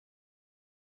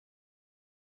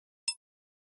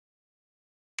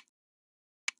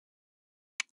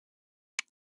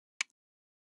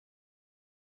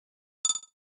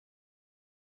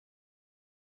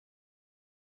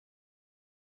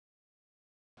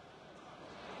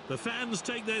The fans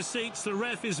take their seats. The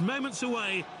ref is moments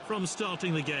away from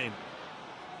starting the game.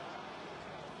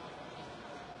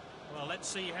 Well, let's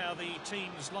see how the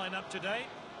teams line up today.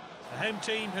 The home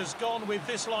team has gone with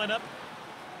this lineup.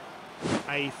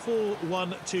 A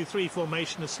 4-1-2-3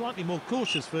 formation, a slightly more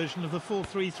cautious version of the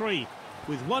 4-3-3,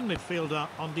 with one midfielder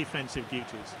on defensive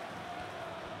duties.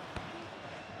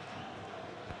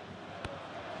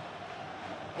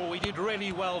 Oh, he did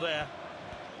really well there.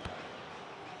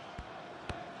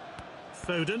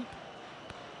 Foden.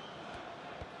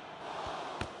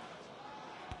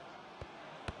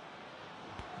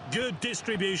 Good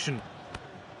distribution.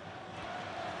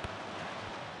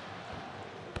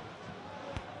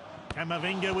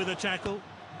 Camavinga with a tackle.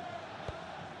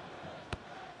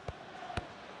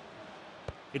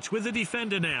 It's with the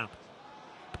defender now.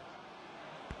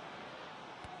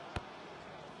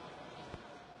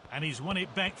 And he's won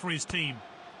it back for his team.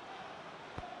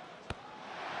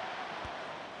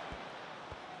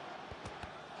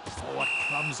 Oh, a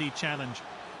clumsy challenge.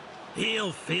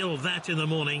 He'll feel that in the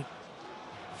morning.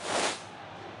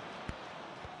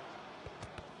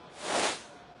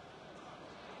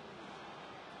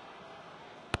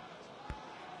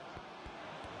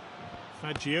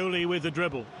 Fagioli with the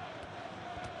dribble.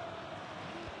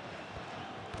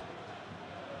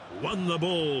 Won the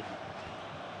ball.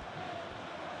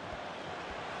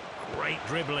 Great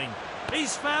dribbling.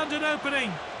 He's found an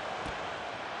opening.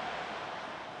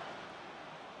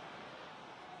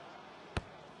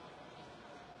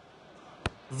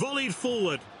 Volleyed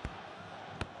forward.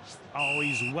 Oh,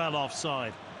 he's well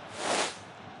offside.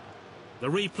 The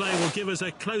replay will give us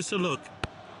a closer look.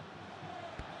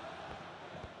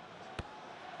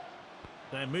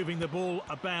 They're moving the ball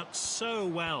about so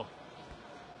well.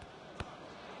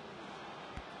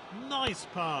 Nice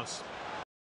pass.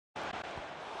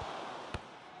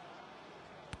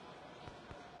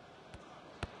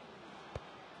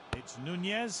 It's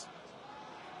Nunez.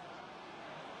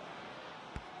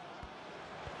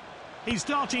 He's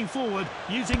darting forward,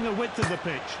 using the width of the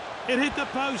pitch. It hit the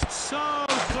post, so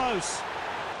close.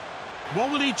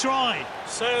 What will he try?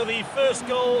 So the first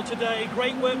goal today,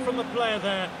 great work from the player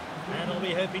there, and I'll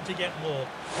be hoping to get more.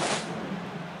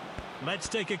 Let's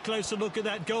take a closer look at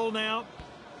that goal now.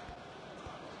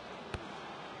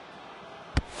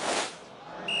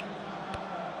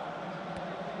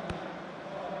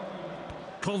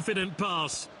 Confident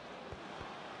pass.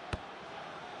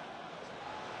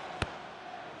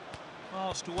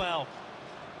 Passed well.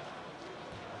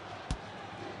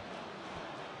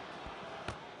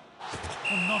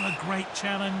 Oh, not a great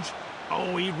challenge.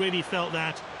 Oh, he really felt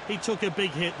that. He took a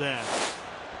big hit there.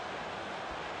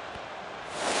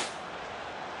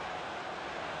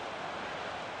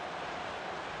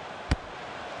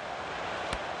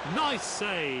 Nice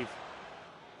save.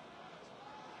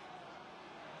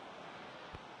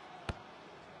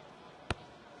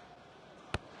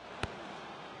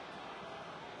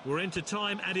 We're into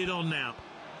time added on now.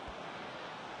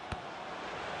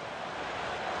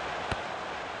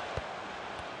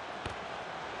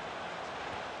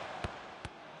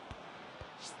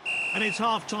 And it's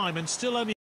half-time and still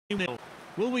only 0.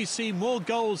 Will we see more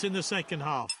goals in the second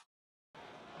half?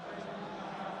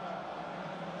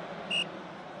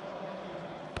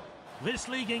 This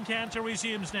league encounter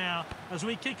resumes now as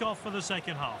we kick off for the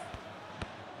second half.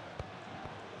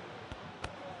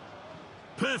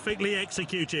 Perfectly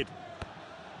executed.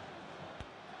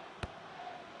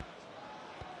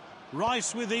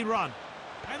 Rice with the run.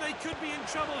 And they could be in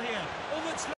trouble here. All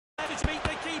that's left is to meet the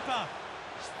keeper.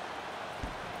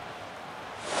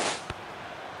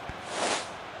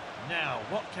 Now,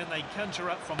 what can they conjure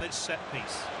up from this set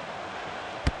piece?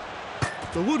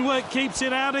 The woodwork keeps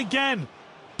it out again.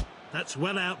 That's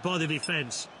well out by the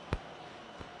defence.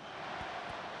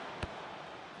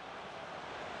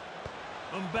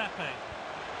 Mbappe.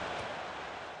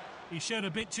 He showed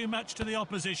a bit too much to the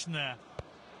opposition there.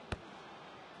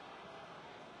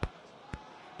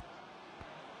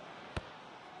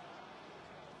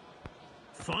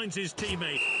 Finds his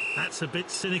teammate. That's a bit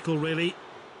cynical, really.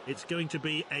 It's going to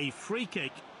be a free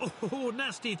kick. Oh,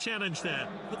 nasty challenge there.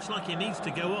 Looks like he needs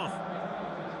to go off.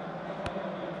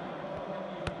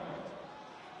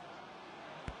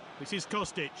 This is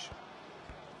Kostic.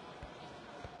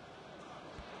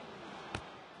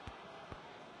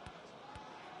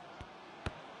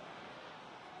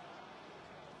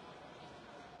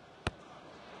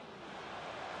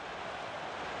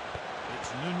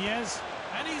 It's Nunez.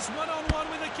 And he's one-on-one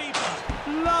with the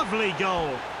keeper. Lovely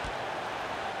goal.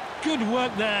 Good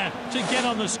work there to get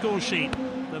on the score sheet.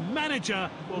 The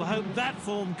manager will hope that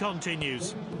form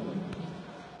continues.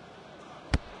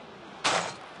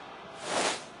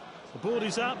 The Board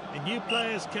is up and new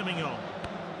players coming on.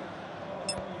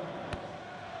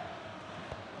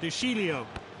 De.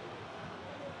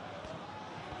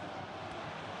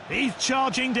 He's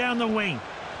charging down the wing.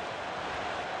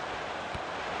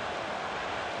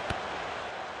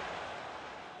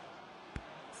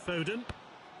 Foden.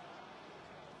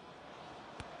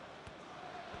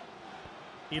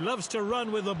 He loves to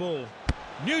run with the ball.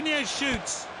 Nunez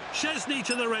shoots. Chesney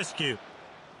to the rescue.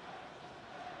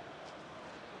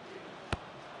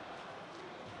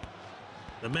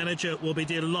 The manager will be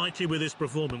delighted with his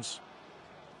performance.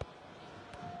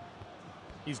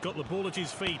 He's got the ball at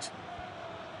his feet.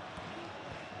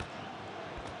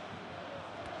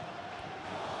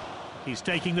 He's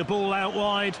taking the ball out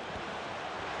wide.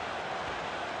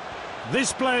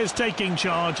 This player's taking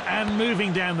charge and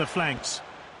moving down the flanks.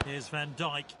 Here's Van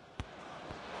Dijk.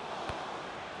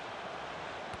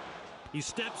 He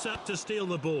steps up to steal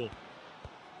the ball.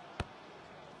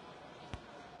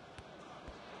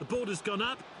 The ball has gone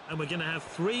up and we're going to have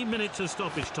 3 minutes of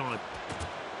stoppage time.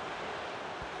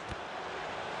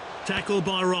 Tackle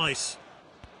by Rice.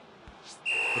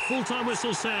 The full-time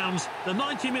whistle sounds. The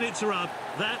 90 minutes are up.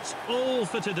 That's all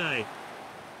for today.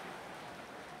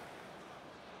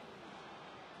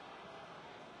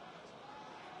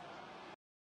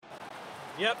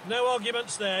 Yep, no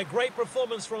arguments there. Great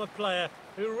performance from a player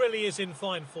who really is in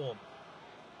fine form.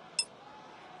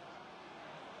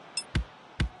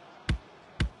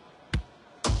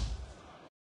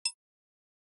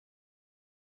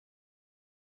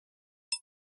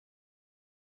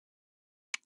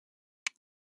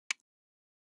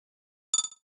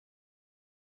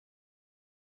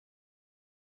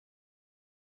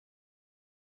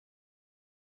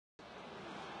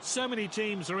 So many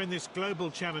teams are in this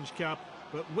Global Challenge Cup,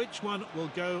 but which one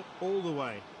will go all the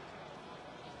way?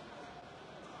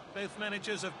 Both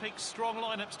managers have picked strong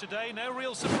lineups today, no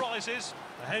real surprises.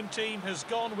 The home team has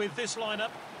gone with this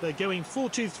lineup. They're going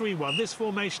 4-2-3-1. This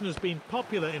formation has been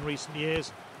popular in recent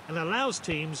years and allows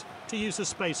teams to use the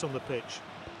space on the pitch.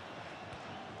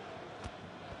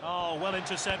 Oh, well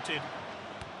intercepted.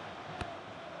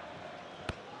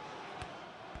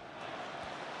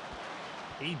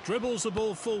 He dribbles the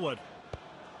ball forward.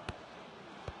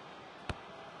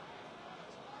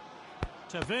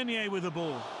 Tavernier with the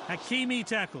ball. Hakimi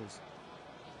tackles.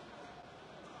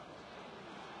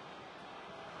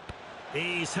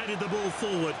 He's headed the ball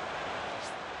forward.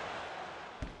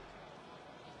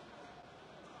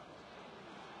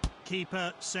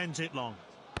 Keeper sends it long.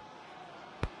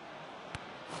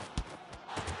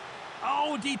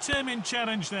 Oh, determined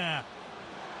challenge there.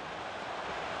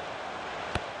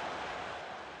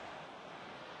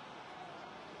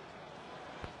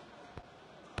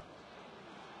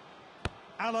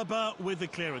 Alaba with the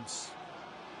clearance.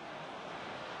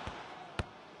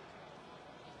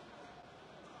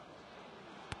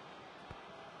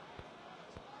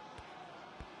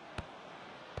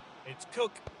 It's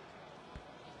Cook.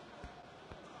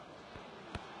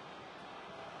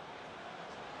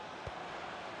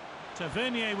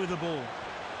 Tavernier with the ball.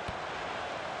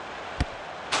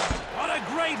 What a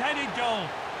great headed goal.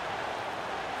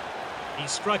 He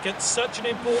struck at such an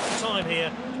important time here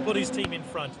to put his team in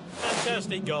front.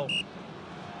 Fantastic goal.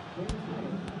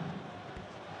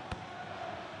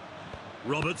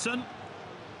 Robertson.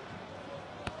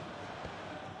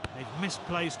 They've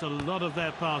misplaced a lot of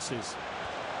their passes.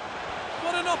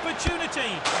 What an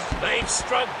opportunity! They've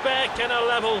struck back and a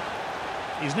level.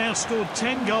 He's now scored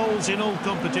 10 goals in all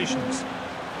competitions.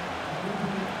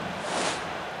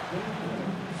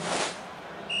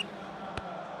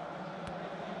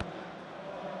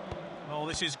 Oh,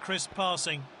 this is crisp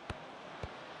passing.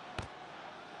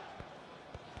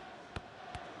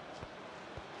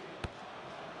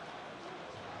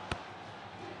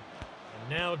 And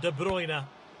now De Bruyne.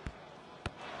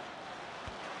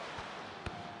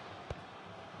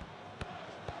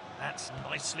 That's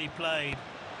nicely played.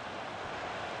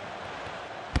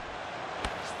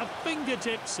 A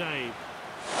fingertip save.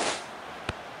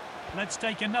 Let's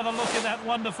take another look at that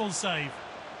wonderful save.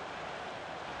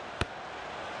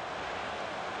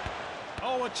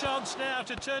 Oh, a chance now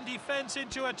to turn defence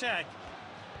into attack.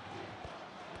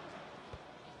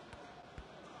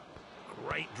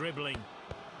 Great dribbling.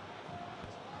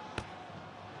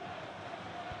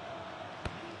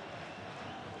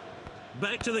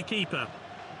 Back to the keeper.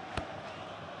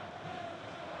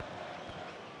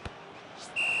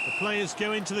 The players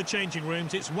go into the changing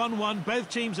rooms. It's 1-1. Both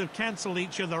teams have cancelled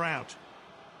each other out.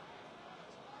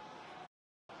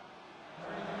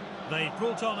 They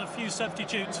brought on a few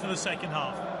substitutes for the second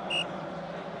half.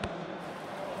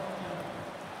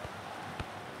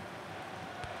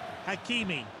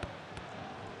 Hakimi.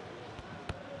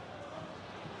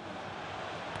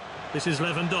 This is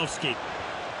Lewandowski.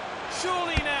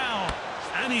 Surely now!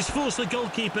 And he's forced the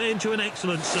goalkeeper into an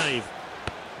excellent save.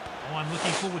 Oh, I'm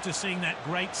looking forward to seeing that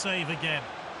great save again.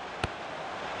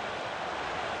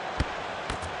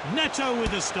 Neto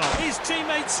with the stop. His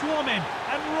teammates swarm him,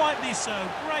 and rightly so.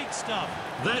 Great stuff.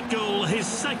 That goal, his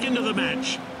second of the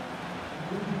match.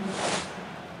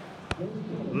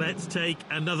 Let's take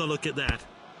another look at that.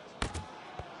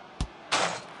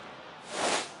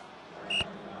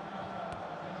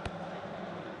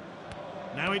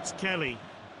 Now it's Kelly.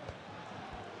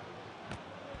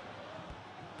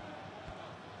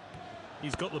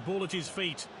 He's got the ball at his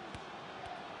feet.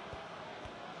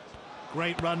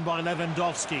 Great run by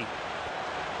Lewandowski.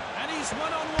 And he's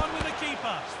one-on-one with the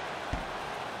keeper.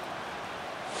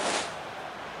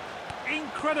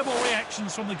 Incredible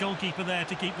reactions from the goalkeeper there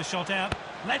to keep the shot out.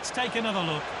 Let's take another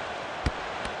look.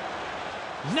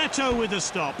 Neto with the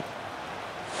stop.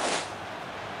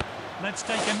 Let's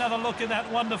take another look at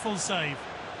that wonderful save.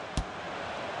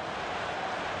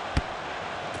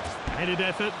 Headed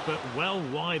effort, but well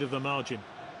wide of the margin.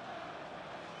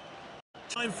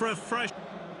 Time for a fresh...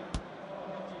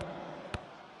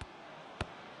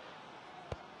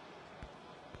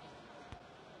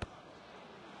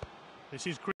 This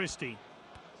is Christie.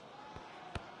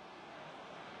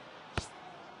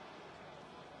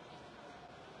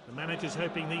 The manager's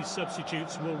hoping these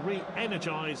substitutes will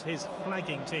re-energise his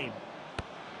flagging team.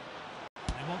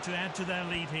 They want to add to their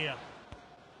lead here.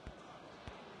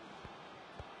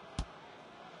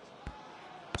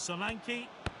 Solanke.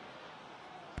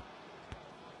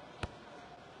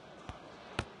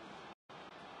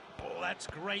 Oh, that's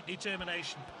great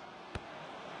determination.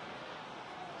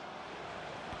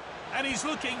 And he's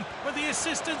looking, but the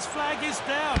assistant's flag is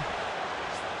down.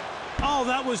 Oh,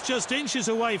 that was just inches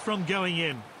away from going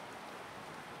in.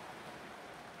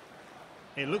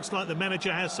 It looks like the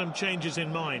manager has some changes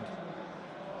in mind.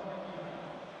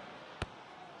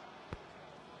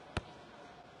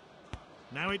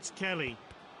 Now it's Kelly.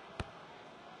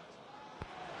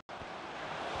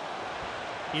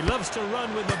 He loves to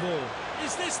run with the ball.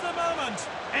 Is this the moment?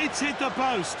 It's hit the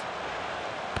post.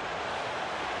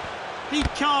 He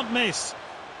can't miss.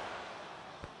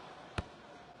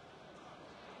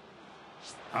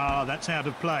 Ah, that's out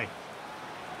of play.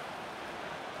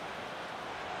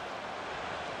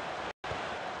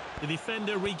 The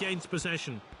defender regains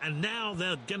possession, and now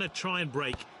they're going to try and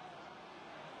break.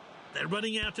 They're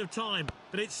running out of time,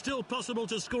 but it's still possible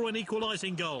to score an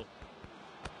equalising goal.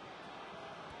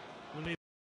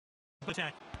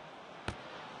 Attack.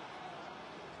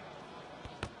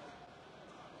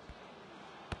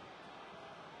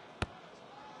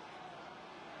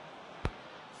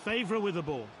 Favre with the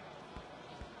ball.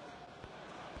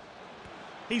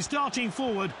 He's darting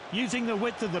forward, using the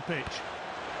width of the pitch.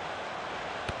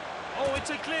 Oh,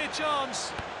 it's a clear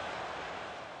chance.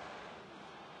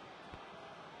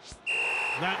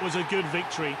 That was a good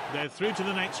victory. They're through to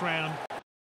the next round.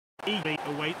 Eagerly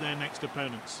await their next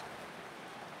opponents.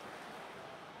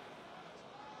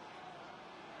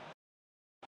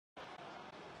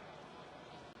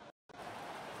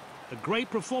 A great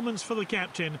performance for the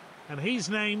captain, and he's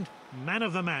named man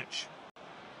of the match.